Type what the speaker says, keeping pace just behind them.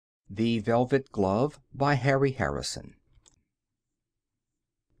The Velvet Glove by Harry Harrison.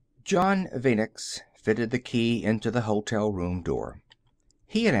 John Venix fitted the key into the hotel room door.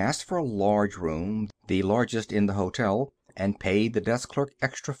 He had asked for a large room, the largest in the hotel, and paid the desk clerk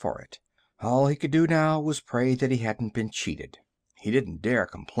extra for it. All he could do now was pray that he hadn't been cheated. He didn't dare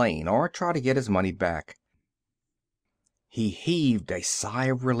complain or try to get his money back. He heaved a sigh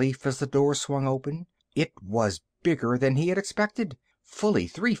of relief as the door swung open. It was bigger than he had expected, fully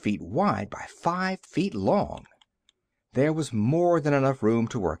 3 feet wide by 5 feet long. There was more than enough room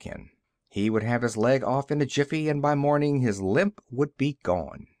to work in. He would have his leg off in a jiffy, and by morning his limp would be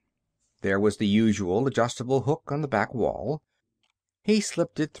gone. There was the usual adjustable hook on the back wall. He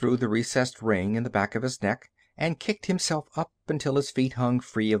slipped it through the recessed ring in the back of his neck and kicked himself up until his feet hung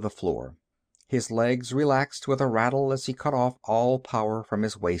free of the floor. His legs relaxed with a rattle as he cut off all power from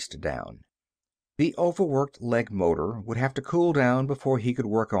his waist down. The overworked leg motor would have to cool down before he could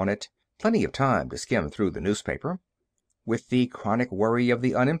work on it. Plenty of time to skim through the newspaper. With the chronic worry of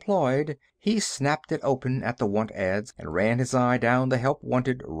the unemployed, he snapped it open at the want ads and ran his eye down the help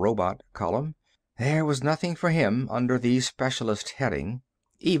wanted robot column. There was nothing for him under the specialist heading.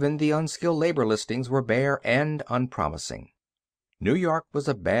 Even the unskilled labor listings were bare and unpromising. New York was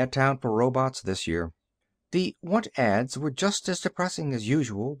a bad town for robots this year. The want ads were just as depressing as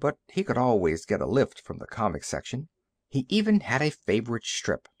usual, but he could always get a lift from the comic section. He even had a favorite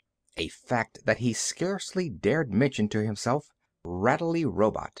strip, a fact that he scarcely dared mention to himself. Rattly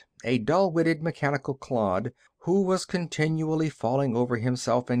Robot, a dull-witted mechanical clod who was continually falling over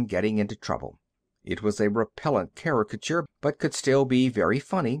himself and getting into trouble. It was a repellent caricature, but could still be very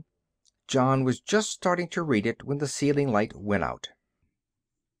funny. John was just starting to read it when the ceiling light went out.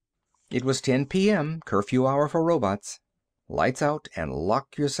 It was 10 p.m., curfew hour for robots. Lights out and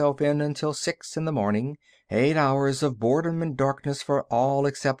lock yourself in until 6 in the morning. 8 hours of boredom and darkness for all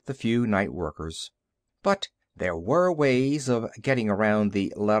except the few night workers. But there were ways of getting around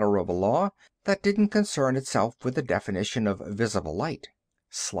the letter of the law that didn't concern itself with the definition of visible light.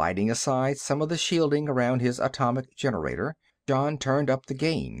 Sliding aside some of the shielding around his atomic generator, John turned up the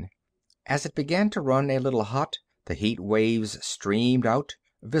gain. As it began to run a little hot, the heat waves streamed out,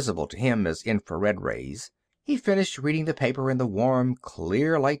 visible to him as infrared rays. He finished reading the paper in the warm,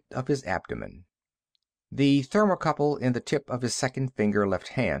 clear light of his abdomen. The thermocouple in the tip of his second finger left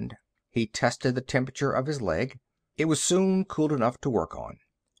hand. He tested the temperature of his leg. It was soon cool enough to work on.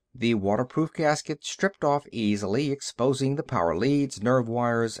 The waterproof gasket stripped off easily, exposing the power leads, nerve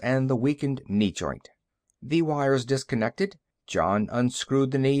wires, and the weakened knee joint. The wires disconnected, John unscrewed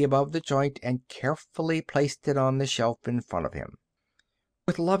the knee above the joint and carefully placed it on the shelf in front of him.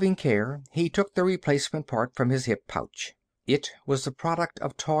 With loving care, he took the replacement part from his hip pouch. It was the product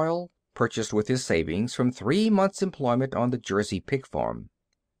of toil, purchased with his savings from 3 months' employment on the Jersey pig farm.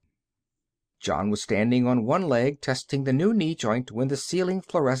 John was standing on one leg testing the new knee joint when the ceiling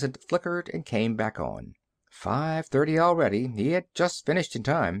fluorescent flickered and came back on. 5:30 already. He had just finished in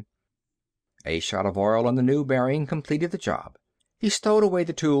time. A shot of oil on the new bearing completed the job. He stowed away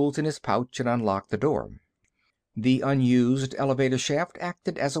the tools in his pouch and unlocked the door. The unused elevator shaft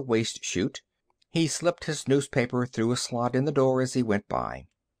acted as a waste chute. He slipped his newspaper through a slot in the door as he went by.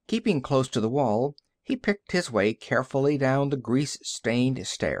 Keeping close to the wall, he picked his way carefully down the grease-stained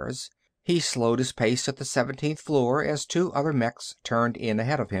stairs. He slowed his pace at the 17th floor as 2 other mechs turned in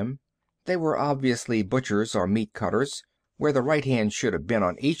ahead of him. They were obviously butchers or meat cutters. Where the right hand should have been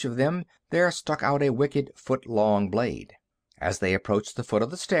on each of them, there stuck out a wicked foot-long blade. As they approached the foot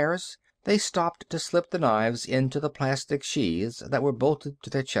of the stairs, they stopped to slip the knives into the plastic sheaths that were bolted to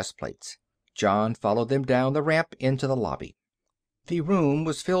their chest plates. John followed them down the ramp into the lobby. The room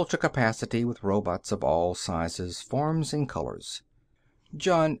was filled to capacity with robots of all sizes, forms, and colors.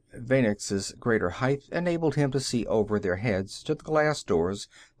 John Venix's greater height enabled him to see over their heads to the glass doors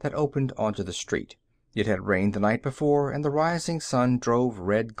that opened onto the street. It had rained the night before, and the rising sun drove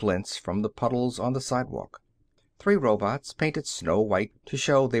red glints from the puddles on the sidewalk. 3 robots, painted snow white to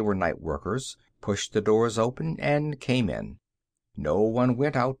show they were night workers, pushed the doors open and came in. No one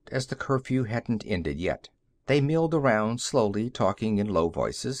went out, as the curfew hadn't ended yet. They milled around slowly, talking in low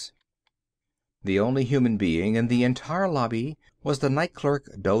voices. The only human being in the entire lobby was the night clerk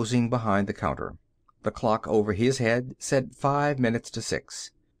dozing behind the counter. The clock over his head said 5 minutes to 6.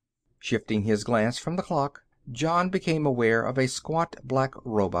 Shifting his glance from the clock, John became aware of a squat black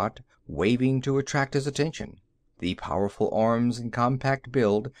robot waving to attract his attention. The powerful arms and compact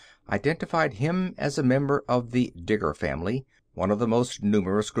build identified him as a member of the Digger family, one of the most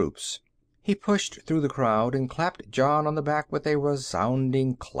numerous groups. He pushed through the crowd and clapped John on the back with a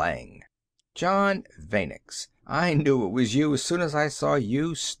resounding clang. John Venix, I knew it was you as soon as I saw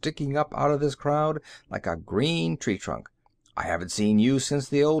you sticking up out of this crowd like a green tree trunk. I haven't seen you since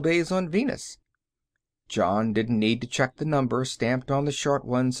the old days on Venus." John didn't need to check the number stamped on the short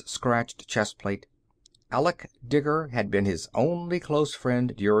one's scratched chest plate. Alec Digger had been his only close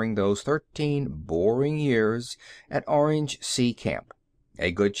friend during those 13 boring years at Orange Sea Camp.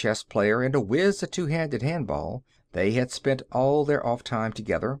 A good chess player and a whiz at two-handed handball, they had spent all their off time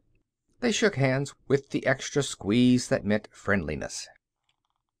together. They shook hands with the extra squeeze that meant friendliness.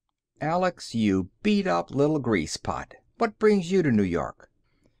 "Alex, you beat-up little grease pot. What brings you to New York?"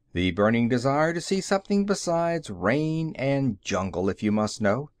 "The burning desire to see something besides rain and jungle, if you must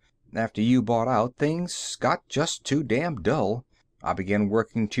know. After you bought out, things got just too damn dull. I began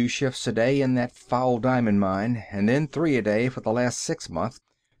working 2 shifts a day in that foul diamond mine, and then 3 a day for the last 6 months,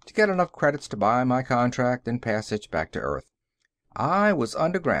 to get enough credits to buy my contract and passage back to Earth. I was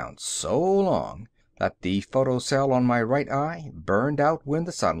underground so long that the photocell on my right eye burned out when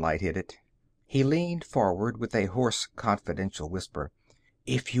the sunlight hit it." He leaned forward with a hoarse, confidential whisper.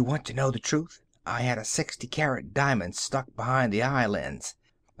 "If you want to know the truth, I had a 60-carat diamond stuck behind the eye lens.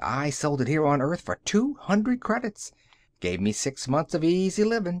 I sold it here on Earth for 200 credits. Gave me 6 months of easy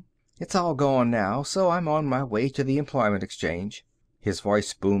living. It's all gone now, so I'm on my way to the employment exchange." His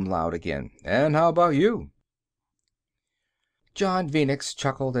voice boomed loud again. "And how about you?" John Venix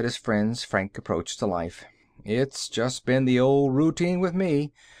chuckled at his friend's frank approach to life. "It's just been the old routine with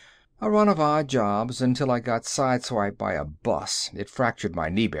me. A run of odd jobs until I got sideswiped by a bus. It fractured my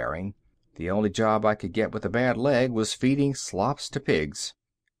knee bearing. The only job I could get with a bad leg was feeding slops to pigs.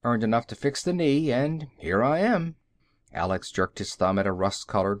 Earned enough to fix the knee, and here I am." Alex jerked his thumb at a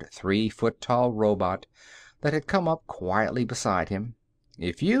rust-colored, 3-foot-tall robot that had come up quietly beside him.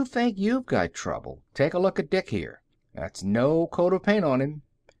 "If you think you've got trouble, take a look at Dick here. That's no coat of paint on him.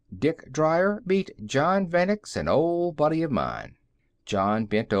 Dick Dreyer, meet John Venix, an old buddy of mine." John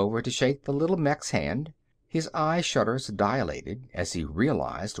bent over to shake the little mech's hand. His eye shutters dilated as he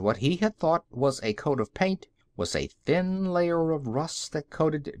realized what he had thought was a coat of paint was a thin layer of rust that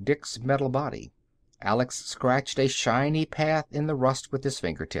coated Dick's metal body. Alex scratched a shiny path in the rust with his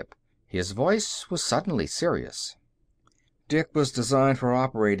fingertip. His voice was suddenly serious. "Dick was designed for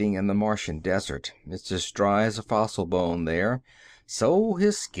operating in the Martian desert. It's as dry as a fossil bone there, so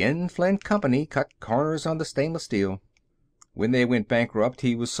his skinflint company cut corners on the stainless steel. When they went bankrupt,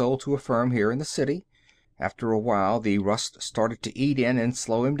 he was sold to a firm here in the city. After a while, the rust started to eat in and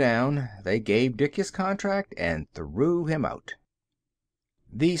slow him down. They gave Dick his contract and threw him out."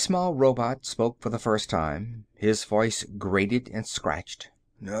 The small robot spoke for the first time. His voice grated and scratched.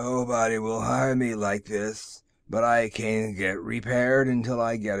 "Nobody will hire me like this, but I can't get repaired until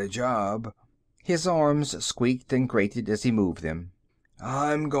I get a job." His arms squeaked and grated as he moved them.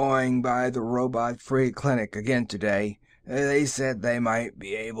 "I'm going by the robot-free clinic again today. They said they might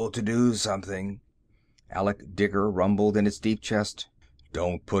be able to do something." Alec Digger rumbled in his deep chest.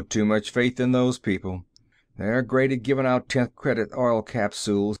 "Don't put too much faith in those people. They're great at giving out 10th credit oil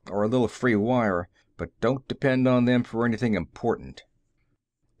capsules or a little free wire, but don't depend on them for anything important."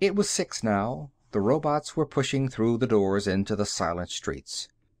 It was 6 now. The robots were pushing through the doors into the silent streets.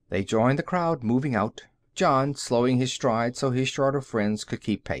 They joined the crowd moving out, John slowing his stride so his shorter friends could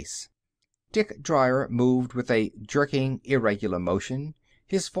keep pace. Dick Dreyer moved with a jerking, irregular motion,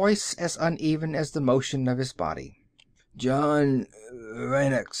 his voice as uneven as the motion of his body. "John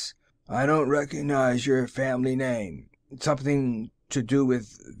Venix, I don't recognize your family name. Something to do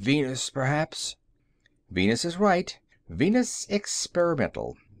with Venus, perhaps?" "Venus is right. Venus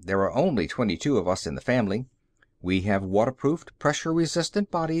Experimental. There are only 22 of us in the family. We have waterproofed, pressure-resistant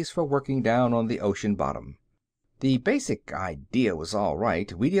bodies for working down on the ocean bottom. The basic idea was all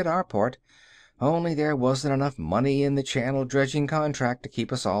right. We did our part. Only there wasn't enough money in the channel dredging contract to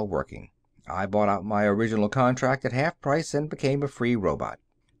keep us all working. I bought out my original contract at half price and became a free robot."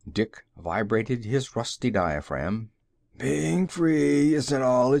 Dick vibrated his rusty diaphragm. "Being free isn't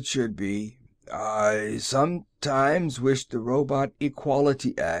all it should be. I sometimes wish the Robot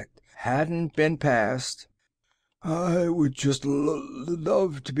Equality Act hadn't been passed. I would just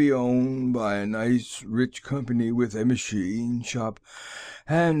love to be owned by a nice, rich company with a machine shop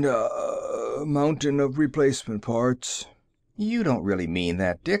and a mountain of replacement parts." "You don't really mean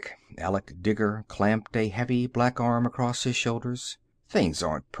that, Dick." Alec Digger clamped a heavy black arm across his shoulders. "Things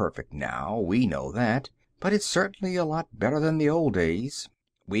aren't perfect now, we know that, but it's certainly a lot better than the old days.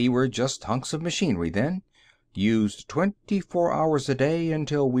 We were just hunks of machinery then. Used 24 hours a day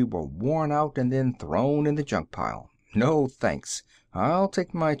until we were worn out and then thrown in the junk pile. No thanks. I'll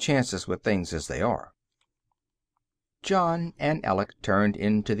take my chances with things as they are." John and Alec turned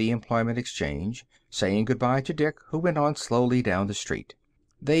into the employment exchange. saying goodbye to Dick, who went on slowly down the street.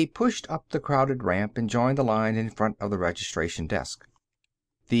 They pushed up the crowded ramp and joined the line in front of the registration desk.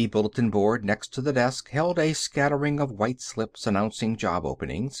 The bulletin board next to the desk held a scattering of white slips announcing job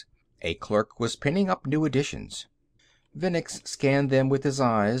openings. A clerk was pinning up new additions. Vinix scanned them with his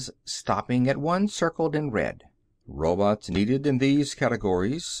eyes, stopping at one circled in red. Robots needed in these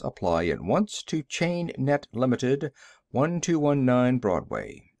categories. Apply at once to Chain Net Limited, 1219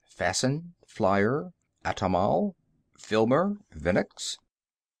 Broadway. Fasten, Flyer, Atomal, Filmer, Vinix.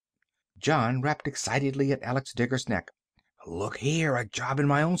 John rapped excitedly at Alex Digger's neck. Look here, a job in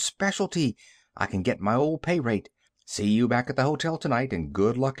my own specialty. I can get my old pay rate. See you back at the hotel tonight, and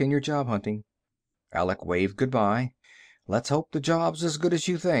good luck in your job hunting. Alec waved goodbye. Let's hope the job's as good as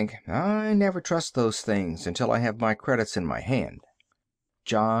you think. I never trust those things until I have my credits in my hand.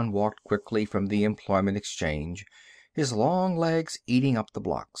 John walked quickly from the employment exchange, his long legs eating up the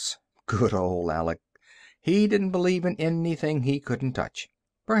blocks. Good old Alec. He didn't believe in anything he couldn't touch.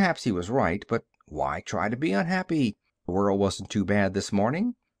 Perhaps he was right, but why try to be unhappy? The world wasn't too bad this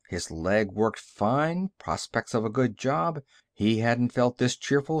morning. His leg worked fine, prospects of a good job. He hadn't felt this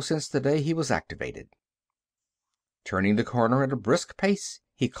cheerful since the day he was activated. Turning the corner at a brisk pace,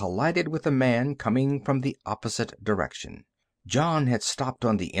 he collided with a man coming from the opposite direction. John had stopped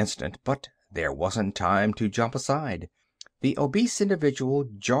on the instant, but there wasn't time to jump aside. The obese individual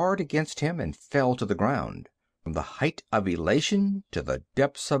jarred against him and fell to the ground, from the height of elation to the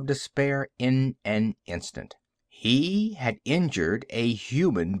depths of despair in an instant. He had injured a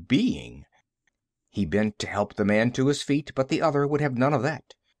human being. He bent to help the man to his feet, but the other would have none of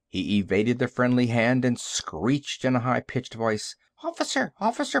that. He evaded the friendly hand and screeched in a high-pitched voice, "Officer!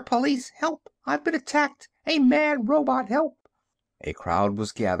 Officer! Police! Help! I've been attacked! A mad robot! Help!" A crowd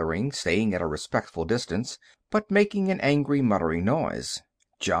was gathering, staying at a respectful distance, but making an angry, muttering noise.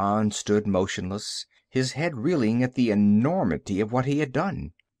 John stood motionless, his head reeling at the enormity of what he had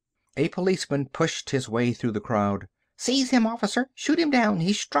done. A policeman pushed his way through the crowd. "Seize him, officer! Shoot him down!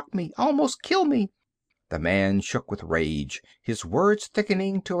 He struck me! Almost killed me!" The man shook with rage, his words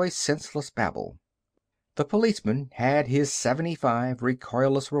thickening to a senseless babble. The policeman had his .75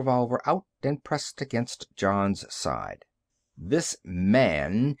 recoilless revolver out and pressed against John's side. "This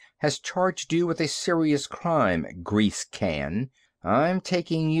man has charged you with a serious crime, grease can. I'm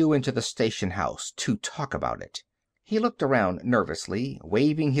taking you into the station house to talk about it." He looked around nervously,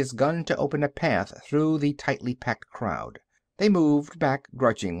 waving his gun to open a path through the tightly packed crowd. They moved back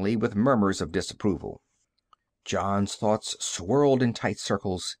grudgingly, with murmurs of disapproval. John's thoughts swirled in tight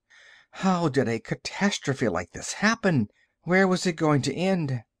circles. How did a catastrophe like this happen? Where was it going to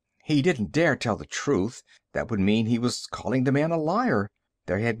end? He didn't dare tell the truth. That would mean he was calling the man a liar.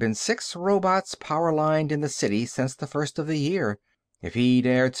 There had been 6 robots power-lined in the city since the first of the year. If he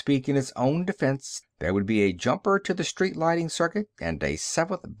dared speak in his own defense, there would be a jumper to the street lighting circuit and a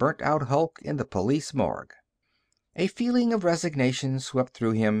 7th burnt-out hulk in the police morgue. A feeling of resignation swept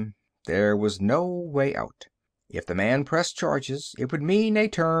through him. There was no way out. If the man pressed charges, it would mean a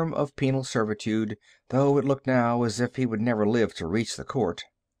term of penal servitude, though it looked now as if he would never live to reach the court.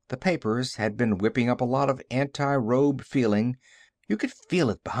 The papers had been whipping up a lot of anti-robe feeling. You could feel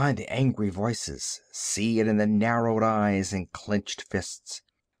it behind the angry voices, see it in the narrowed eyes and clenched fists.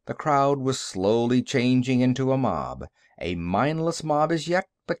 The crowd was slowly changing into a mob, a mindless mob as yet,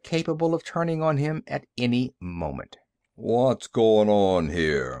 but capable of turning on him at any moment. "What's going on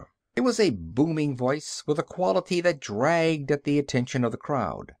here?" It was a booming voice with a quality that dragged at the attention of the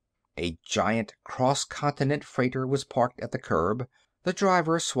crowd. A giant cross-continent freighter was parked at the curb. The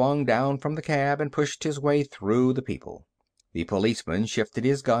driver swung down from the cab and pushed his way through the people. The policeman shifted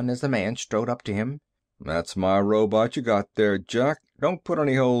his gun as the man strode up to him. "That's my robot you got there, Jack. Don't put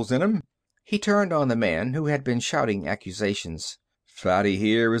any holes in him." He turned on the man who had been shouting accusations. "Fatty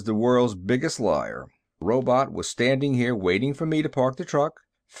here is the world's biggest liar. Robot was standing here waiting for me to park the truck.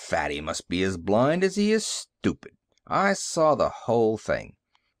 Fatty must be as blind as he is stupid. I saw the whole thing.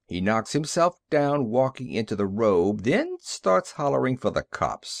 He knocks himself down walking into the robe, then starts hollering for the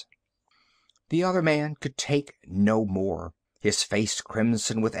cops." The other man could take no more. His face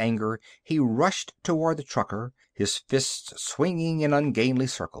crimson with anger, he rushed toward the trucker, his fists swinging in ungainly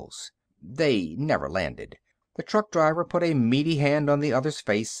circles. They never landed. The truck driver put a meaty hand on the other's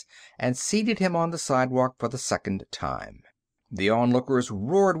face and seated him on the sidewalk for the second time. The onlookers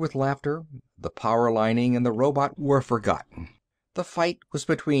roared with laughter. The power lining and the robot were forgotten. The fight was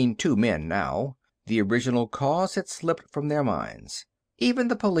between 2 men now. The original cause had slipped from their minds. Even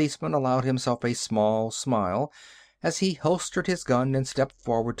the policeman allowed himself a small smile as he holstered his gun and stepped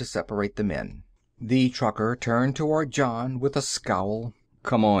forward to separate the men. The trucker turned toward John with a scowl.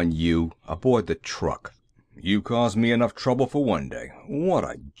 Come on, you, aboard the truck. You caused me enough trouble for one day. What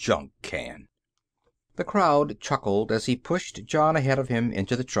a junk can. The crowd chuckled as he pushed John ahead of him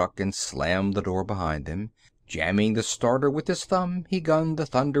into the truck and slammed the door behind them. Jamming the starter with his thumb, he gunned the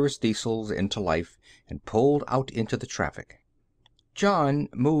thunderous diesels into life and pulled out into the traffic. John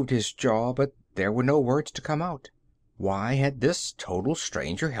moved his jaw, but there were no words to come out. Why had this total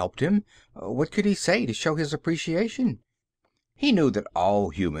stranger helped him? What could he say to show his appreciation? He knew that all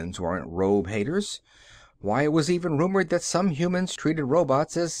humans weren't robe haters. Why, it was even rumored that some humans treated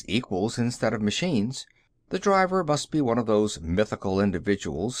robots as equals instead of machines. The driver must be one of those mythical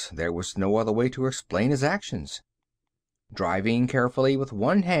individuals. There was no other way to explain his actions. Driving carefully with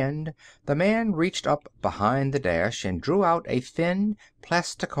one hand, the man reached up behind the dash and drew out a thin,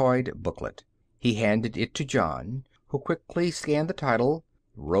 plasticoid booklet. He handed it to John, who quickly scanned the title,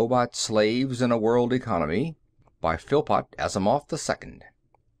 Robot Slaves in a World Economy, by Philpott Asimov II.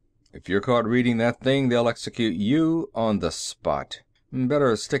 If you're caught reading that thing, they'll execute you on the spot.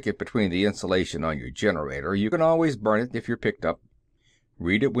 Better stick it between the insulation on your generator. You can always burn it if you're picked up.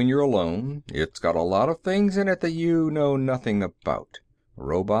 Read it when you're alone. It's got a lot of things in it that you know nothing about.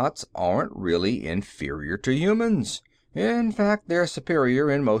 Robots aren't really inferior to humans. In fact, they're superior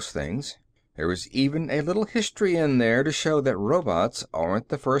in most things. There is even a little history in there to show that robots aren't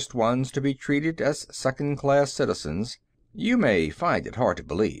the first ones to be treated as second-class citizens. You may find it hard to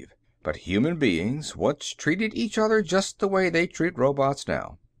believe, but human beings once treated each other just the way they treat robots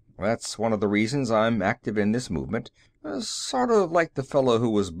now. That's one of the reasons I'm active in this movement. Sort of like the fellow who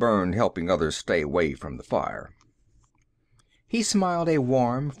was burned helping others stay away from the fire. He smiled a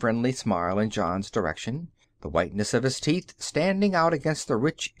warm, friendly smile in John's direction, the whiteness of his teeth standing out against the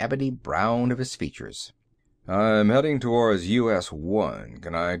rich ebony brown of his features. I'm heading towards US-1.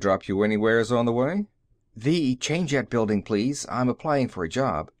 Can I drop you anywheres on the way? The Changejet building, please. I'm applying for a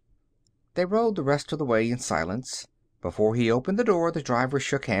job. They rode the rest of the way in silence. Before he opened the door, the driver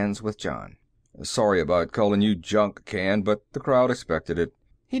shook hands with John. Sorry about calling you junk, Can, but the crowd expected it.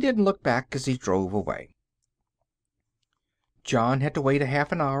 He didn't look back as he drove away. John had to wait a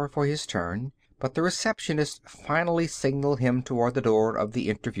half an hour for his turn, but the receptionist finally signaled him toward the door of the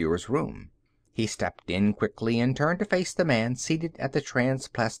interviewer's room. He stepped in quickly and turned to face the man seated at the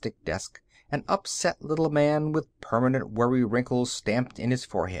transplastic desk, an upset little man with permanent worry wrinkles stamped in his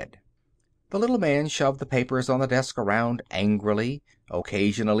forehead. The little man shoved the papers on the desk around angrily,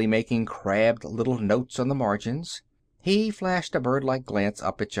 occasionally making crabbed little notes on the margins. He flashed a bird-like glance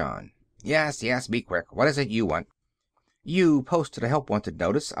up at John. Yes, be quick. What is it you want? You posted a help wanted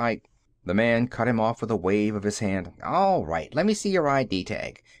notice. The man cut him off with a wave of his hand. All right, let me see your ID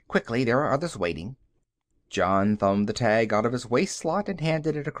tag. Quickly, there are others waiting. John thumbed the tag out of his waist slot and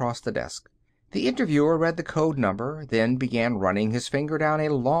handed it across the desk. The interviewer read the code number, then began running his finger down a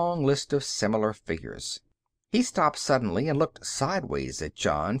long list of similar figures. He stopped suddenly and looked sideways at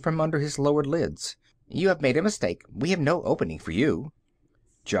John from under his lowered lids. You have made a mistake. We have no opening for you.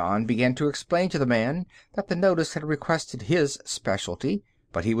 John began to explain to the man that the notice had requested his specialty,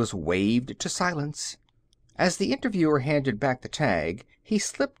 but he was waved to silence. As the interviewer handed back the tag, he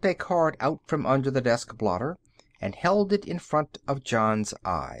slipped a card out from under the desk blotter and held it in front of John's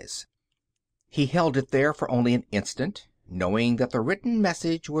eyes. He held it there for only an instant, knowing that the written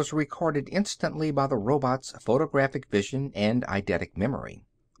message was recorded instantly by the robot's photographic vision and eidetic memory.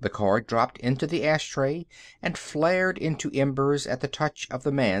 The card dropped into the ashtray and flared into embers at the touch of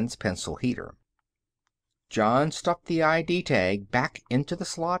the man's pencil heater. John stuffed the ID tag back into the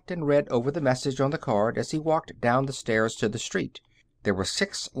slot and read over the message on the card as he walked down the stairs to the street. There were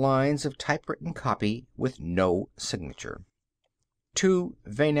 6 lines of typewritten copy with no signature. To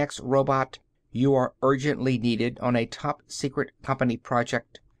Vanex Robot, you are urgently needed on a top-secret company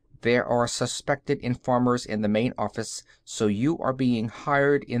project. There are suspected informers in the main office, so you are being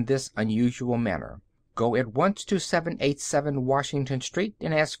hired in this unusual manner. Go at once to 787 Washington Street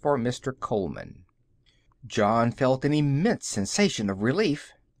and ask for Mr. Coleman. John felt an immense sensation of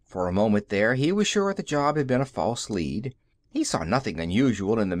relief. For a moment there, he was sure the job had been a false lead. He saw nothing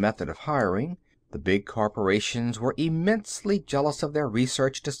unusual in the method of hiring. The big corporations were immensely jealous of their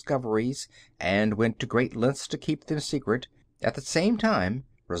research discoveries and went to great lengths to keep them secret, at the same time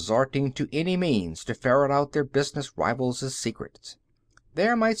resorting to any means to ferret out their business rivals' secrets.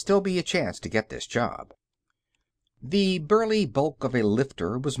 There might still be a chance to get this job. The burly bulk of a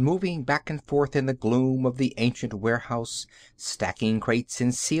lifter was moving back and forth in the gloom of the ancient warehouse, stacking crates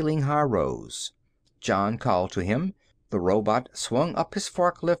in ceiling-high rows. John called to him. The robot swung up his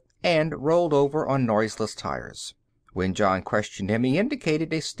forklift and rolled over on noiseless tires. When John questioned him, he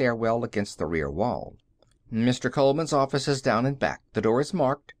indicated a stairwell against the rear wall. Mr. Coleman's office is down and back. The door is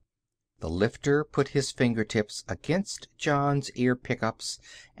marked. The lifter put his fingertips against John's ear pickups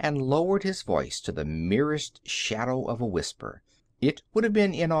and lowered his voice to the merest shadow of a whisper. It would have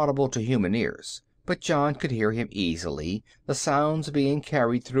been inaudible to human ears, but John could hear him easily, the sounds being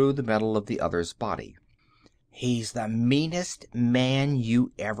carried through the metal of the other's body. "He's the meanest man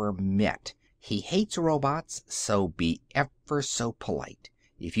you ever met. He hates robots, so be ever so polite.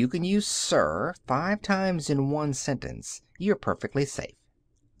 If you can use 'sir' 5 times in one sentence, you're perfectly safe."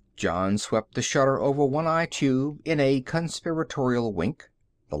 John swept the shutter over one eye tube in a conspiratorial wink.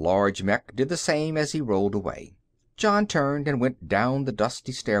 The large mech did the same as he rolled away. John turned and went down the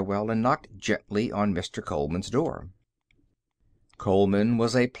dusty stairwell and knocked gently on Mr. Coleman's door. Coleman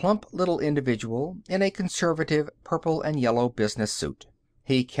was a plump little individual in a conservative purple and yellow business suit.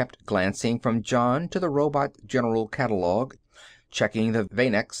 He kept glancing from John to the robot general catalog, checking the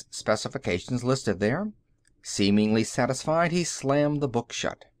Vanex specifications listed there. Seemingly satisfied, he slammed the book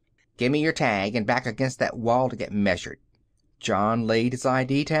shut. "Give me your tag and back against that wall to get measured." John laid his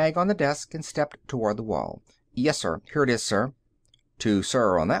ID tag on the desk and stepped toward the wall. "Yes, sir. Here it is, sir." 2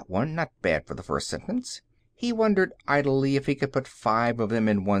 sir on that one. Not bad for the first sentence. He wondered idly if he could put 5 of them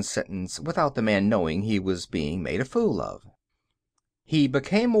in one sentence without the man knowing he was being made a fool of. He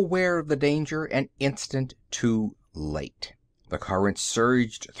became aware of the danger an instant too late. The current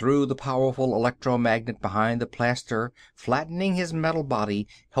surged through the powerful electromagnet behind the plaster, flattening his metal body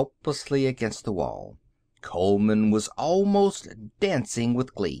helplessly against the wall. Coleman was almost dancing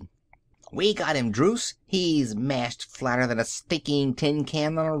with glee. "We got him, Druce. He's mashed flatter than a stinking tin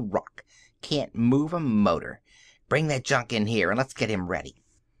can on a rock. Can't move a motor. Bring that junk in here and let's get him ready."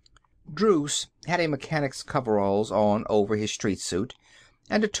 Druce had a mechanic's coveralls on over his street suit,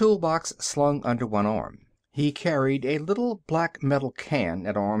 and a toolbox slung under one arm. He carried a little black metal can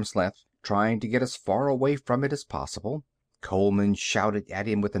at arm's length, trying to get as far away from it as possible. Coleman shouted at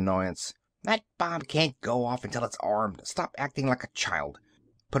him with annoyance. "That bomb can't go off until it's armed. Stop acting like a child.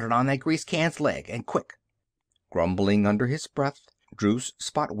 Put it on that grease can's leg, and quick." Grumbling under his breath, Druce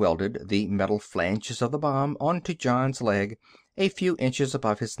spot welded the metal flanges of the bomb onto John's leg a few inches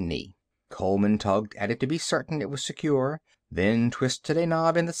above his knee. Coleman tugged at it to be certain it was secure, then twisted a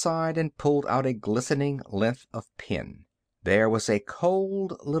knob in the side and pulled out a glistening length of pin. There was a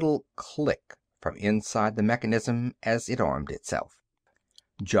cold little click from inside the mechanism as it armed itself.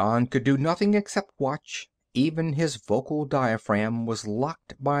 John could do nothing except watch. Even his vocal diaphragm was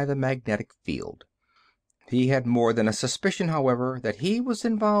locked by the magnetic field. He had more than a suspicion, however, that he was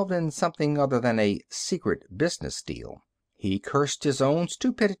involved in something other than a secret business deal. He cursed his own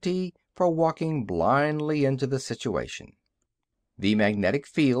stupidity for walking blindly into the situation. The magnetic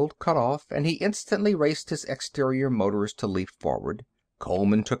field cut off, and he instantly raced his exterior motors to leap forward.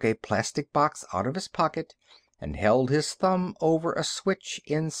 Coleman took a plastic box out of his pocket and held his thumb over a switch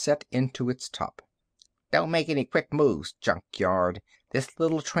inset into its top. "Don't make any quick moves, junkyard. This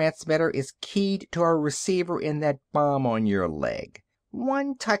little transmitter is keyed to a receiver in that bomb on your leg.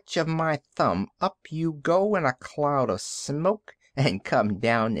 One touch of my thumb, up you go in a cloud of smoke and come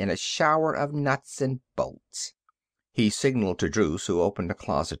down in a shower of nuts and bolts." He signaled to Druce, who opened a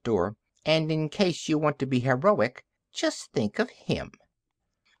closet door. "And in case you want to be heroic, just think of him."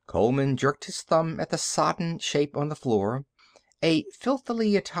 Coleman jerked his thumb at the sodden shape on the floor, a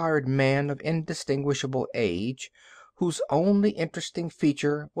filthily attired man of indistinguishable age, whose only interesting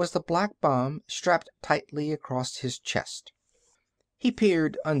feature was the black bomb strapped tightly across his chest. He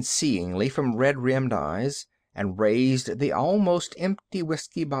peered unseeingly from red-rimmed eyes and raised the almost empty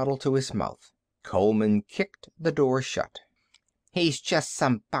whiskey bottle to his mouth. Coleman kicked the door shut. "He's just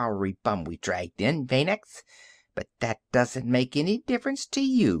some Bowery bum we dragged in, Vanex. But that doesn't make any difference to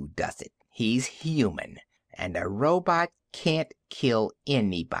you, does it? He's human, and a robot can't kill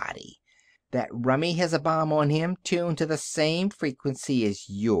anybody. That rummy has a bomb on him tuned to the same frequency as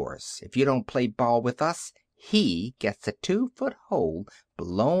yours. If you don't play ball with us, he gets a 2-foot hole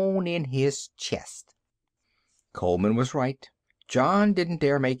blown in his chest." Coleman was right. John didn't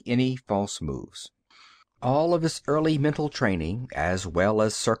dare make any false moves. All of his early mental training, as well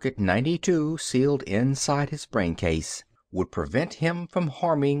as Circuit 92 sealed inside his brain case, would prevent him from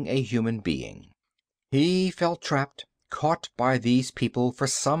harming a human being. He felt trapped, caught by these people for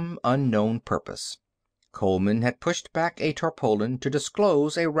some unknown purpose. Coleman had pushed back a tarpaulin to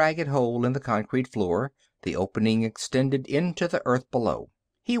disclose a ragged hole in the concrete floor. The opening extended into the earth below.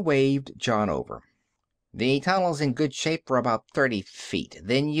 He waved John over. "The tunnel's in good shape for about 30 feet.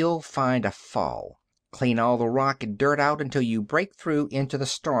 Then you'll find a fall. Clean all the rock and dirt out until you break through into the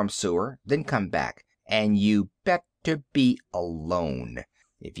storm sewer, then come back. And you bet to be alone.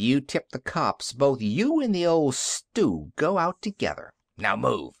 If you tip the cops, both you and the old stew go out together. Now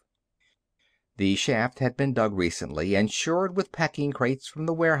move." The shaft had been dug recently and shored with packing crates from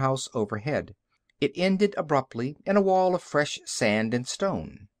the warehouse overhead. It ended abruptly in a wall of fresh sand and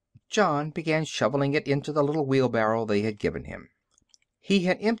stone. John began shoveling it into the little wheelbarrow they had given him. He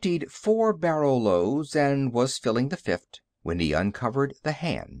had emptied 4 barrow loads and was filling the 5th when he uncovered the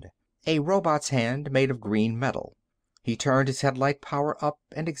hand, a robot's hand made of green metal. He turned his headlight power up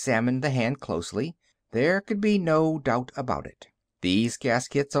and examined the hand closely. There could be no doubt about it. These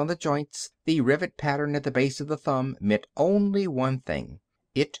gaskets on the joints, the rivet pattern at the base of the thumb, meant only one thing.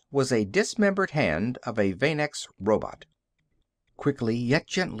 It was a dismembered hand of a Venex robot. Quickly, yet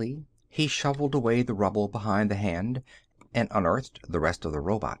gently, he shoveled away the rubble behind the hand and unearthed the rest of the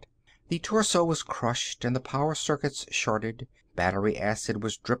robot. The torso was crushed and the power circuits shorted. Battery acid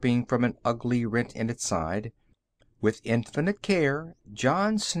was dripping from an ugly rent in its side. With infinite care,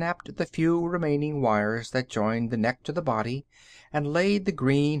 John snapped the few remaining wires that joined the neck to the body and laid the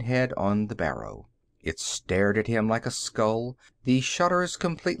green head on the barrow. It stared at him like a skull, the shutters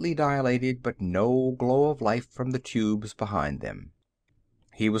completely dilated, but no glow of life from the tubes behind them.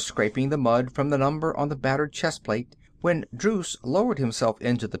 He was scraping the mud from the number on the battered chest plate when Druce lowered himself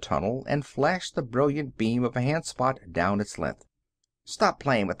into the tunnel and flashed the brilliant beam of a handspot down its length. "Stop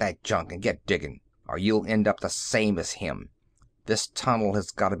playing with that junk and get digging, or you'll end up the same as him. This tunnel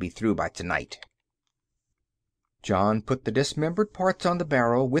has got to be through by tonight." John put the dismembered parts on the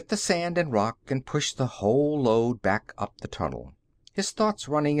barrow with the sand and rock and pushed the whole load back up the tunnel, his thoughts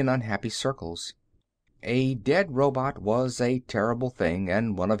running in unhappy circles. A dead robot was a terrible thing,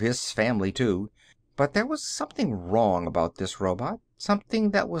 and one of his family, too. But there was something wrong about this robot,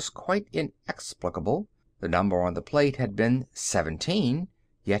 something that was quite inexplicable. The number on the plate had been 17,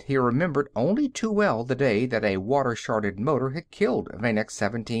 yet he remembered only too well the day that a water-shorted motor had killed Venex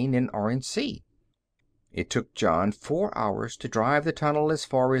 17 in Orange Sea. It took John 4 hours to drive the tunnel as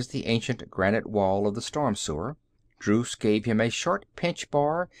far as the ancient granite wall of the storm sewer. Druce gave him a short pinch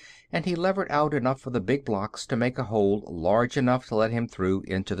bar, and he levered out enough of the big blocks to make a hole large enough to let him through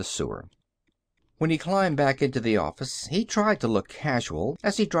into the sewer. When he climbed back into the office, he tried to look casual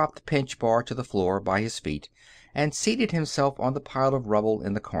as he dropped the pinch bar to the floor by his feet and seated himself on the pile of rubble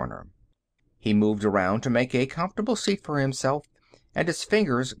in the corner. He moved around to make a comfortable seat for himself, and his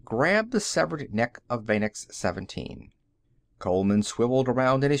fingers grabbed the severed neck of Venex 17. Coleman swiveled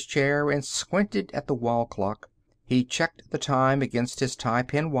around in his chair and squinted at the wall clock. He checked the time against his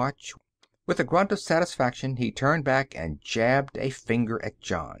tie-pin watch. With a grunt of satisfaction, he turned back and jabbed a finger at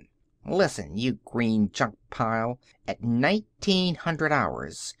John. "Listen, you green junk pile. At 1900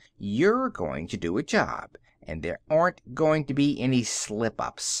 hours, you're going to do a job, and there aren't going to be any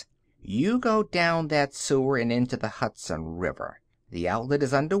slip-ups. You go down that sewer and into the Hudson River. The outlet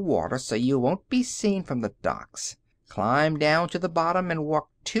is underwater, so you won't be seen from the docks. Climb down to the bottom and walk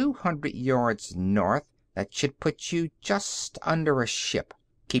 200 yards north. That should put you just under a ship.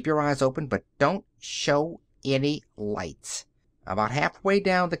 Keep your eyes open, but don't show any lights. About halfway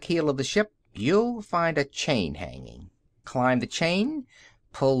down the keel of the ship, you'll find a chain hanging. Climb the chain,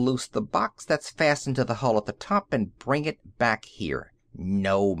 pull loose the box that's fastened to the hull at the top, and bring it back here.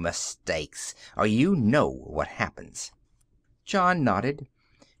 No mistakes, or you know what happens." John nodded.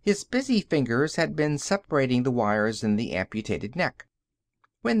 His busy fingers had been separating the wires in the amputated neck.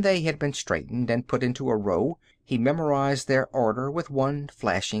 When they had been straightened and put into a row, he memorized their order with one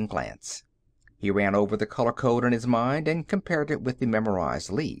flashing glance. He ran over the color code in his mind and compared it with the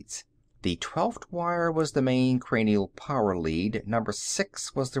memorized leads. The 12th wire was the main cranial power lead. Number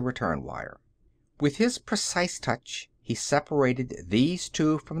 6 was the return wire. With his precise touch, he separated these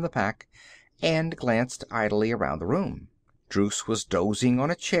two from the pack and glanced idly around the room. Druce was dozing on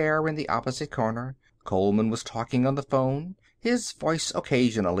a chair in the opposite corner. Coleman was talking on the phone, his voice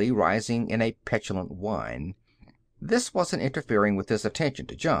occasionally rising in a petulant whine. This wasn't interfering with his attention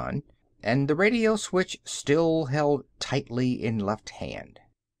to John, and the radio switch still held tightly in left hand.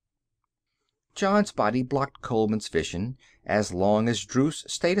 John's body blocked Coleman's vision. As long as Druce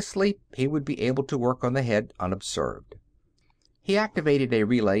stayed asleep, he would be able to work on the head unobserved. He activated a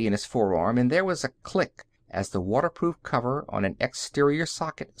relay in his forearm, and there was a click as the waterproof cover on an exterior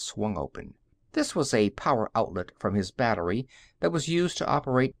socket swung open. This was a power outlet from his battery that was used to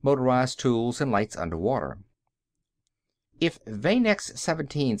operate motorized tools and lights underwater. If Venex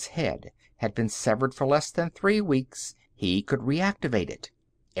 17's head had been severed for less than 3 weeks, he could reactivate it.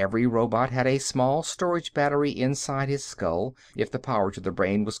 Every robot had a small storage battery inside his skull. If the power to the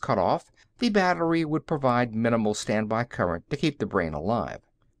brain was cut off, the battery would provide minimal standby current to keep the brain alive.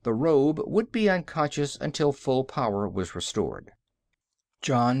 The robe would be unconscious until full power was restored.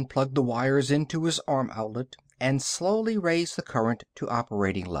 John plugged the wires into his arm outlet and slowly raised the current to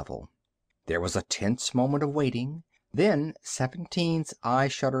operating level. There was a tense moment of waiting. Then 17's eye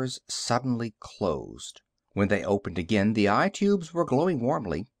shutters suddenly closed. When they opened again, the eye tubes were glowing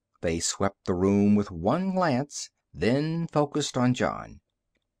warmly. They swept the room with one glance, then focused on John.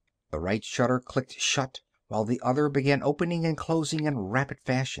 The right shutter clicked shut, while the other began opening and closing in rapid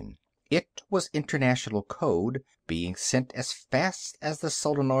fashion. It was international code, being sent as fast as the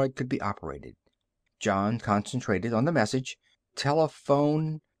solenoid could be operated. John concentrated on the message.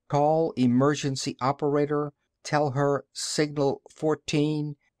 Telephone. Call emergency operator. Tell her signal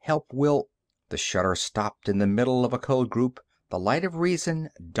 14. Help will... The shutter stopped in the middle of a code group, the light of reason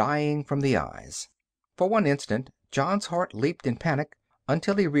dying from the eyes. For one instant, John's heart leaped in panic,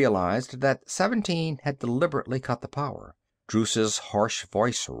 until he realized that 17 had deliberately cut the power. Druce's harsh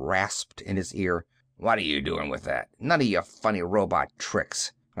voice rasped in his ear. "What are you doing with that? None of your funny robot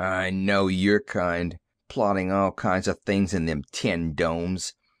tricks. I know your kind. Plotting all kinds of things in them tin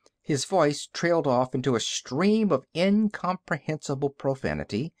domes." His voice trailed off into a stream of incomprehensible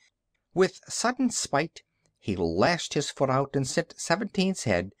profanity. With sudden spite, he lashed his foot out and sent 17's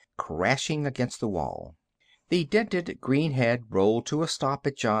head crashing against the wall. The dented green head rolled to a stop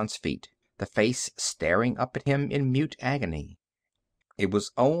at John's feet, the face staring up at him in mute agony. It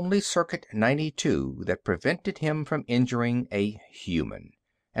was only Circuit 92 that prevented him from injuring a human.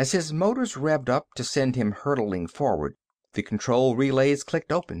 As his motors revved up to send him hurtling forward, the control relays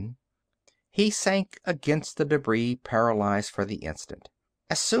clicked open. He sank against the debris, paralyzed for the instant.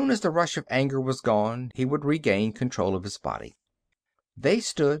 As soon as the rush of anger was gone, he would regain control of his body. They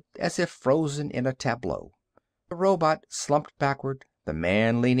stood as if frozen in a tableau. The robot slumped backward, the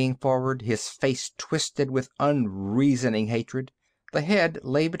man leaning forward, his face twisted with unreasoning hatred. The head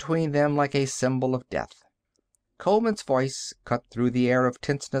lay between them like a symbol of death. Coleman's voice cut through the air of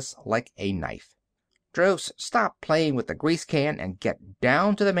tenseness like a knife. "Druce, stop playing with the grease can and get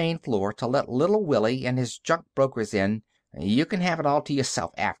down to the main floor to let little Willie and his junk brokers in. You can have it all to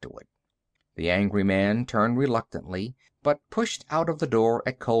yourself afterward." The angry man turned reluctantly, but pushed out of the door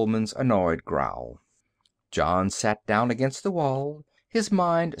at Coleman's annoyed growl. John sat down against the wall, his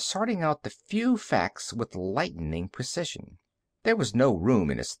mind sorting out the few facts with lightning precision. There was no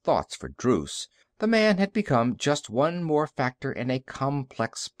room in his thoughts for Druce. The man had become just one more factor in a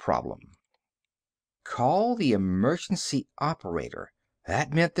complex problem. Call the emergency operator.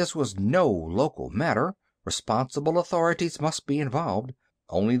 That meant this was no local matter. Responsible authorities must be involved.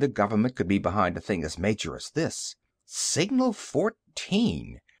 Only the government could be behind a thing as major as this. Signal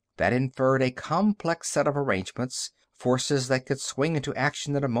 14. That inferred a complex set of arrangements, forces that could swing into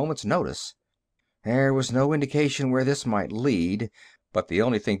action at a moment's notice. There was no indication where this might lead, but the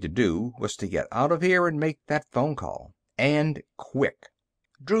only thing to do was to get out of here and make that phone call. And quick.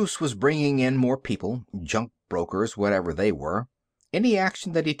 Druce was bringing in more people, junk brokers, whatever they were. Any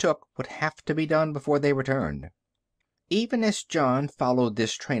action that he took would have to be done before they returned. Even as John followed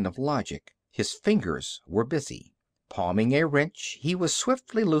this train of logic, his fingers were busy. Palming a wrench, he was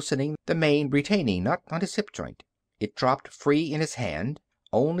swiftly loosening the main retaining nut on his hip joint. It dropped free in his hand.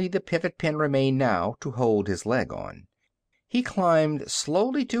 Only the pivot pin remained now to hold his leg on. He climbed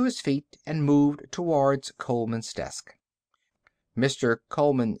slowly to his feet and moved towards Coleman's desk. "Mr.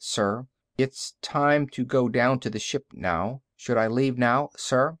 Coleman, sir. It's time to go down to the ship now. Should I leave now,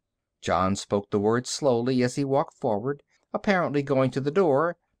 sir?" John spoke the words slowly as he walked forward, apparently going to the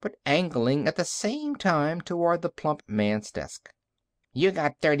door, but angling at the same time toward the plump man's desk. "You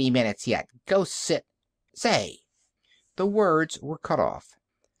got 30 minutes yet. Go sit. Say." The words were cut off.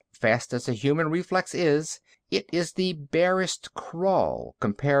 Fast as a human reflex is, it is the barest crawl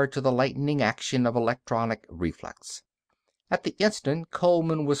compared to the lightning action of electronic reflex. At the instant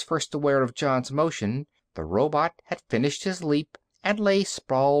Coleman was first aware of John's motion, the robot had finished his leap and lay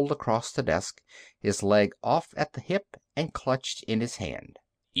sprawled across the desk, his leg off at the hip and clutched in his hand.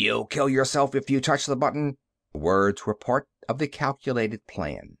 "You'll kill yourself if you touch the button." The words were part of the calculated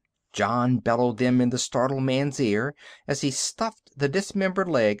plan. John bellowed them in the startled man's ear as he stuffed the dismembered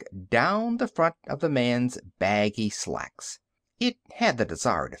leg down the front of the man's baggy slacks. It had the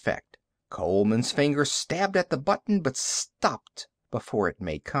desired effect. Coleman's finger stabbed at the button, but stopped before it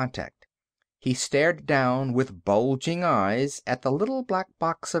made contact. He stared down with bulging eyes at the little black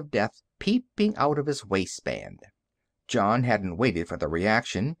box of death peeping out of his waistband. John hadn't waited for the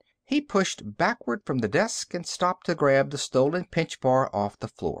reaction. He pushed backward from the desk and stopped to grab the stolen pinch bar off the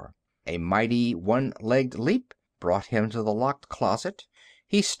floor. A mighty one-legged leap brought him to the locked closet.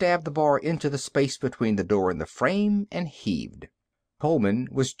 He stabbed the bar into the space between the door and the frame and heaved. Coleman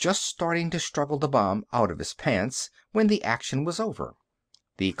was just starting to struggle the bomb out of his pants when the action was over.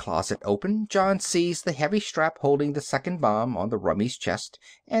 The closet opened, John seized the heavy strap holding the second bomb on the rummy's chest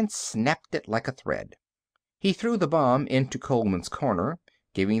and snapped it like a thread. He threw the bomb into Coleman's corner,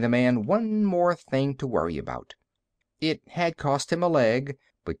 giving the man one more thing to worry about. It had cost him a leg,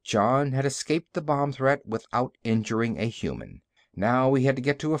 but John had escaped the bomb threat without injuring a human. Now he had to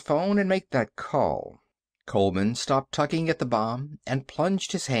get to a phone and make that call. Coleman stopped tugging at the bomb and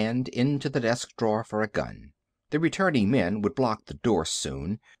plunged his hand into the desk drawer for a gun. The returning men would block the door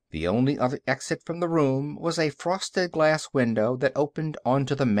soon. The only other exit from the room was a frosted glass window that opened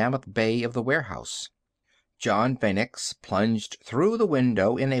onto the mammoth bay of the warehouse. John Phoenix plunged through the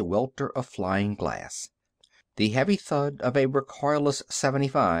window in a welter of flying glass. The heavy thud of a recoilless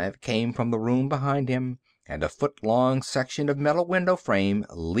 .75 came from the room behind him, and a foot-long section of metal window frame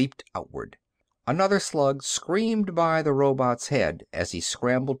leaped outward. Another slug screamed by the robot's head as he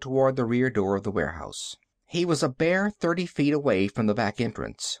scrambled toward the rear door of the warehouse. He was a bare 30 feet away from the back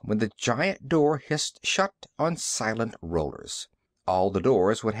entrance when the giant door hissed shut on silent rollers. All the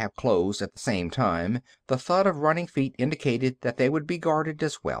doors would have closed at the same time. The thud of running feet indicated that they would be guarded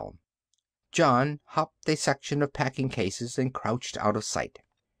as well. John hopped a section of packing cases and crouched out of sight.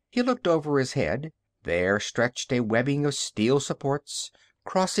 He looked over his head. There stretched a webbing of steel supports,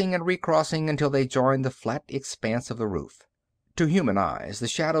 crossing and recrossing until they joined the flat expanse of the roof. To human eyes, the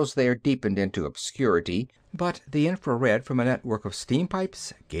shadows there deepened into obscurity, but the infrared from a network of steam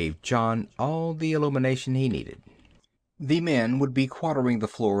pipes gave John all the illumination he needed. The men would be quartering the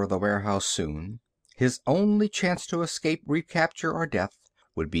floor of the warehouse soon. His only chance to escape recapture or death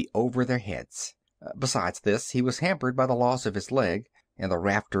would be over their heads. Besides this, he was hampered by the loss of his leg. In the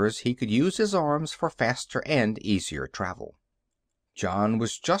rafters, he could use his arms for faster and easier travel. John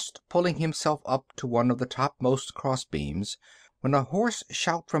was just pulling himself up to one of the topmost crossbeams when a hoarse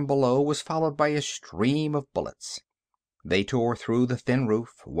shout from below was followed by a stream of bullets. They tore through the thin roof.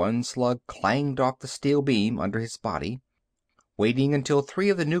 One slug clanged off the steel beam under his body. Waiting until 3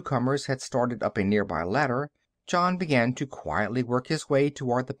 of the newcomers had started up a nearby ladder, John began to quietly work his way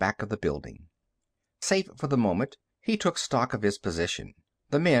toward the back of the building. Safe for the moment, he took stock of his position.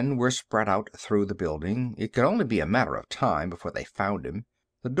 The men were spread out through the building. It could only be a matter of time before they found him.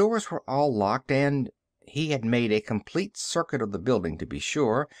 The doors were all locked, and he had made a complete circuit of the building to be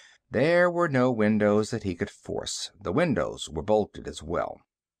sure. There were no windows that he could force. The windows were bolted as well.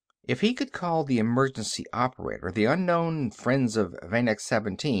 If he could call the emergency operator, the unknown friends of Phoenix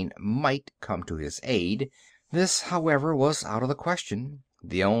 17 might come to his aid. This, however, was out of the question.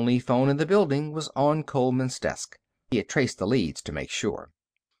 The only phone in the building was on Coleman's desk. He had traced the leads to make sure.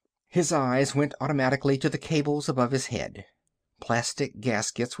 His eyes went automatically to the cables above his head. Plastic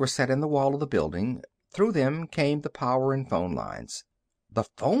gaskets were set in the wall of the building. Through them came the power and phone lines. The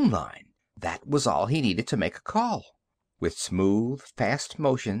phone line! That was all he needed to make a call. With smooth, fast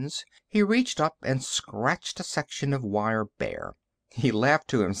motions, he reached up and scratched a section of wire bare. He laughed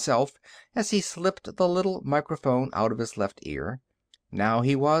to himself as he slipped the little microphone out of his left ear. Now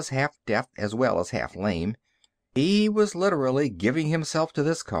he was half deaf as well as half lame. He was literally giving himself to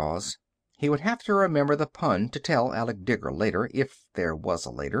this cause. He would have to remember the pun to tell Alec Digger later, if there was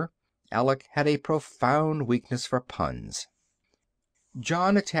a later. Alec had a profound weakness for puns.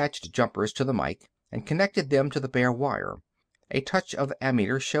 John attached jumpers to the mic and connected them to the bare wire. A touch of the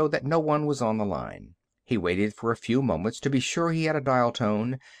ammeter showed that no one was on the line. He waited for a few moments to be sure he had a dial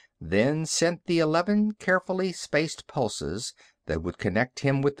tone, then sent the 11 carefully spaced pulses that would connect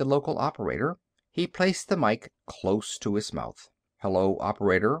him with the local operator. He placed the mic close to his mouth. Hello,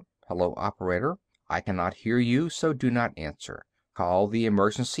 operator. Hello, operator. I cannot hear you, so do not answer. Call the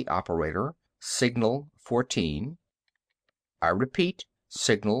emergency operator. Signal 14. I repeat,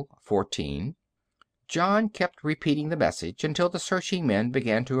 signal 14. John kept repeating the message until the searching men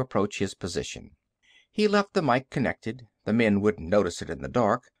began to approach his position. He left the mic connected. The men wouldn't notice it in the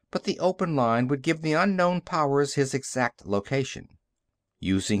dark, but the open line would give the unknown powers his exact location.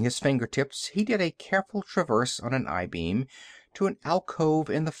 Using his fingertips, he did a careful traverse on an I-beam to an alcove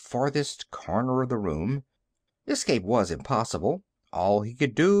in the farthest corner of the room. Escape was impossible. All he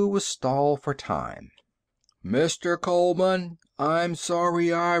could do was stall for time. "Mr. Coleman, I'm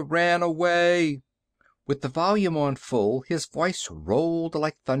sorry I ran away." With the volume on full, his voice rolled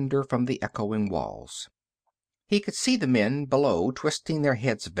like thunder from the echoing walls. He could see the men below twisting their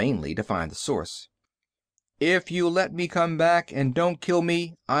heads vainly to find the source. "If you let me come back and don't kill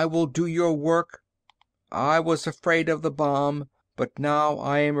me, I will do your work. I was afraid of the bomb, but now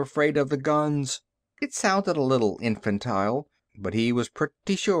I am afraid of the guns." It sounded a little infantile, but he was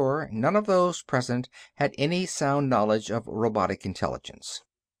pretty sure none of those present had any sound knowledge of robotic intelligence.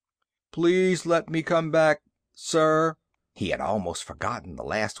 "Please let me come back, sir." He had almost forgotten the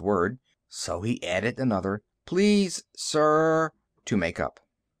last word, so he added another, "Please, sir," to make up.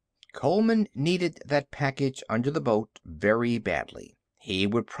 Coleman needed that package under the boat very badly. He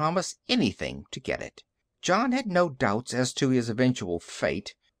would promise anything to get it. John had no doubts as to his eventual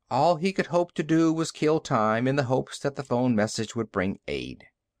fate. All he could hope to do was kill time in the hopes that the phone message would bring aid.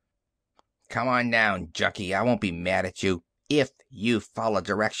 "Come on down, Junkie. I won't be mad at you if you follow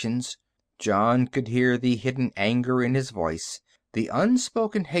directions." John could hear the hidden anger in his voice, the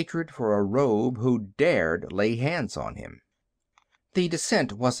unspoken hatred for a robe who dared lay hands on him. The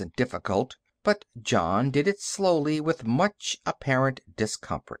descent wasn't difficult, but John did it slowly with much apparent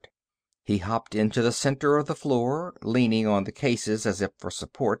discomfort. He hopped into the center of the floor, leaning on the cases as if for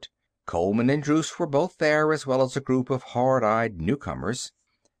support. Coleman and Druce were both there, as well as a group of hard-eyed newcomers.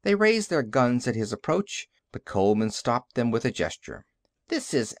 They raised their guns at his approach, but Coleman stopped them with a gesture.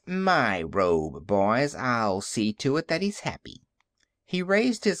 "This is my robe, boys. I'll see to it that he's happy." He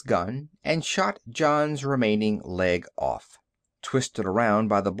raised his gun and shot John's remaining leg off. Twisted around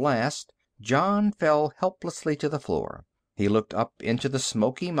by the blast, John fell helplessly to the floor. He looked up into the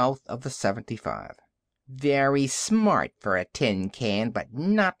smoky mouth of the 75. "Very smart for a tin can, but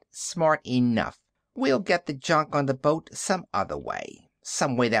not smart enough. We'll get the junk on the boat some other way.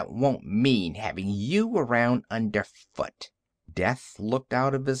 Some way that won't mean having you around underfoot." Death looked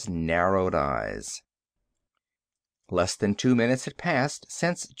out of his narrowed eyes. Less than 2 minutes had passed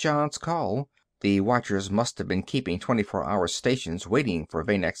since John's call. The watchers must have been keeping 24-hour stations waiting for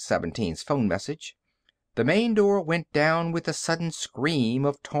Venex 17's phone message. The main door went down with a sudden scream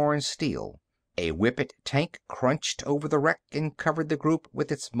of torn steel. A Whippet tank crunched over the wreck and covered the group with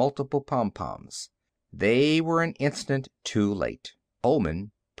its multiple pom-poms. They were an instant too late.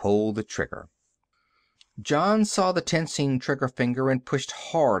 Coleman pulled the trigger. John saw the tensing trigger finger and pushed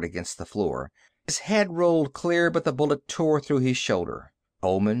hard against the floor. His head rolled clear, but the bullet tore through his shoulder.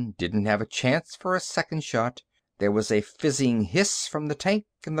 Coleman didn't have a chance for a second shot. There was a fizzing hiss from the tank,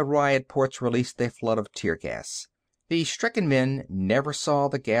 and the riot ports released a flood of tear gas. The stricken men never saw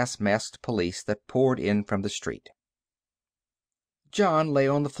the gas-masked police that poured in from the street. John lay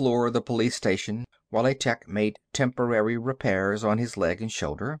on the floor of the police station while a tech made temporary repairs on his leg and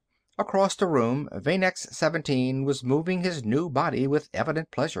shoulder. Across the room, Venex 17 was moving his new body with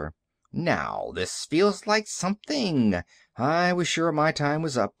evident pleasure. "Now, this feels like something. I was sure my time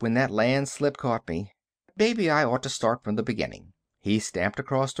was up when that landslip caught me. Maybe I ought to start from the beginning." He stamped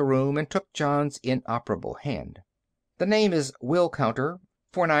across the room and took John's inoperable hand. "The name is Will Counter,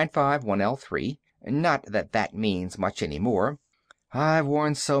 4951L3. Not that that means much anymore. I've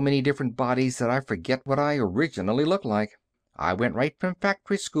worn so many different bodies that I forget what I originally looked like. I went right from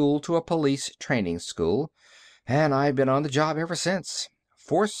factory school to a police training school, and I've been on the job ever since.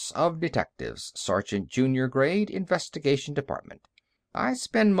 Force of Detectives, Sergeant Junior Grade, Investigation Department. I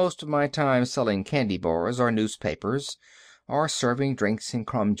spend most of my time selling candy bars or newspapers, or serving drinks in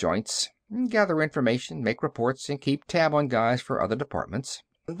crumb joints. Gather information, make reports, and keep tab on guys for other departments.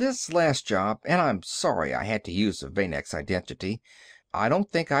 This last job, and I'm sorry I had to use a Venex identity, I don't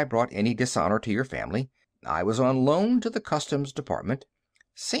think I brought any dishonor to your family. I was on loan to the Customs Department.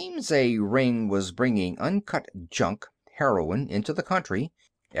 Seems a ring was bringing uncut junk, heroin, into the country.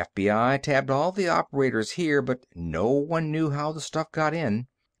 FBI tabbed all the operators here, but no one knew how the stuff got in.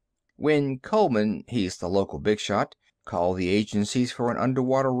 When Coleman, he's the local big shot, called the agencies for an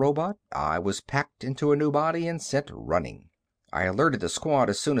underwater robot, I was packed into a new body and sent running. I alerted the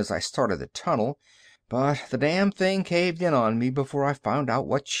squad as soon as I started the tunnel, but the damn thing caved in on me before I found out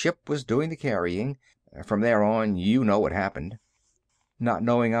what ship was doing the carrying. From there on, you know what happened." Not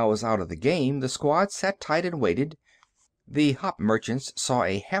knowing I was out of the game, the squad sat tight and waited. The hop merchants saw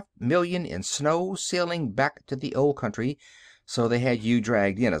a $500,000 in snow sailing back to the old country, so they had you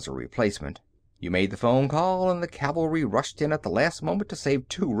dragged in as a replacement. You made the phone call, and the cavalry rushed in at the last moment to save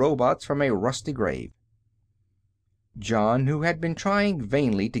 2 robots from a rusty grave. John, who had been trying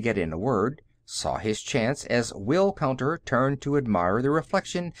vainly to get in a word, saw his chance as Will Counter turned to admire the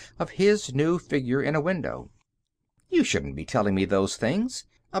reflection of his new figure in a window. "You shouldn't be telling me those things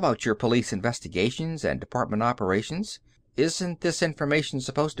about your police investigations and department operations. Isn't this information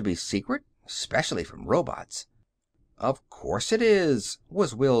supposed to be secret, especially from robots?" "Of course it is,"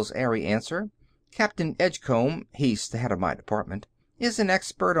 was Will's airy answer. "Captain Edgecombe, he's the head of my department, is an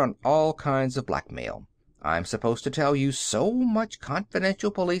expert on all kinds of blackmail. I'm supposed to tell you so much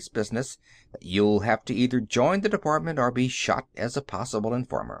confidential police business that you'll have to either join the department or be shot as a possible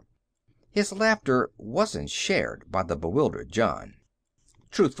informer." His laughter wasn't shared by the bewildered John.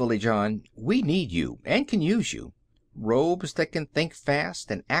 "Truthfully, John, we need you and can use you. Robes that can think fast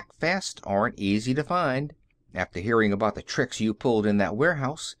and act fast aren't easy to find. After hearing about the tricks you pulled in that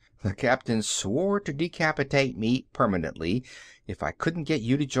warehouse, the captain swore to decapitate me permanently if I couldn't get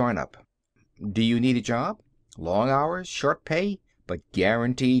you to join up. Do you need a job? Long hours, short pay, but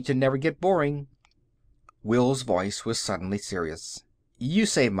guaranteed to never get boring." Will's voice was suddenly serious. "You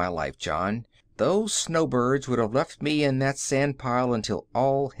saved my life, John. Those snowbirds would have left me in that sand pile until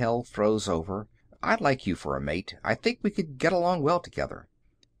all hell froze over. I'd like you for a mate. I think we could get along well together."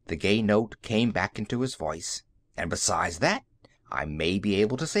 The gay note came back into his voice. "And besides that, I may be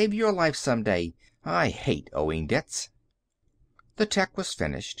able to save your life someday. I hate owing debts." The tech was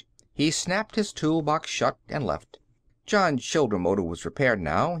finished. He snapped his toolbox shut and left. John's shoulder motor was repaired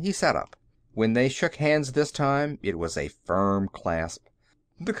now. He sat up. When they shook hands this time, it was a firm clasp.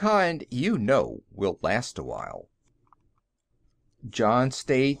 The kind you know will last a while. John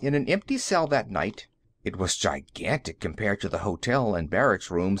stayed in an empty cell that night. It was gigantic compared to the hotel and barracks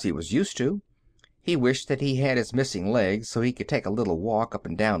rooms he was used to. He wished that he had his missing legs so he could take a little walk up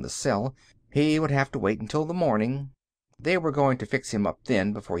and down the cell. He would have to wait until the morning. They were going to fix him up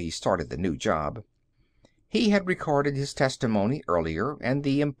then before he started the new job. He had recorded his testimony earlier, and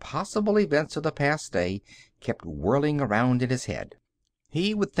the impossible events of the past day kept whirling around in his head.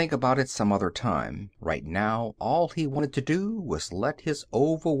 He would think about it some other time. Right now, all he wanted to do was let his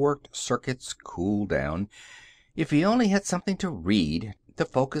overworked circuits cool down. If he only had something to read to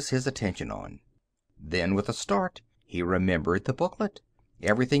focus his attention on. Then, with a start, he remembered the booklet.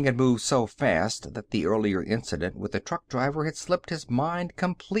 Everything had moved so fast that the earlier incident with the truck driver had slipped his mind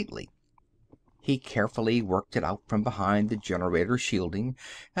completely. He carefully worked it out from behind the generator shielding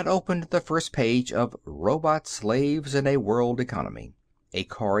and opened the first page of Robot Slaves in a World Economy. A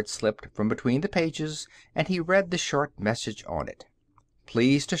card slipped from between the pages, and he read the short message on it.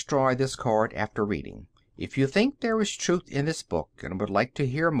 "Please destroy this card after reading. If you think there is truth in this book and would like to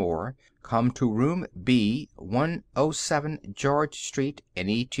hear more, come to room B, 107 George Street,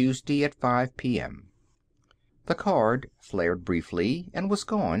 any Tuesday at 5 p.m. The card flared briefly and was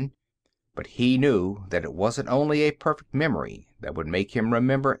gone, but he knew that it wasn't only a perfect memory that would make him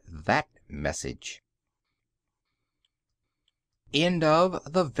remember that message. End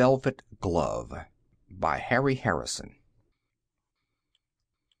of The Velvet Glove by Harry Harrison.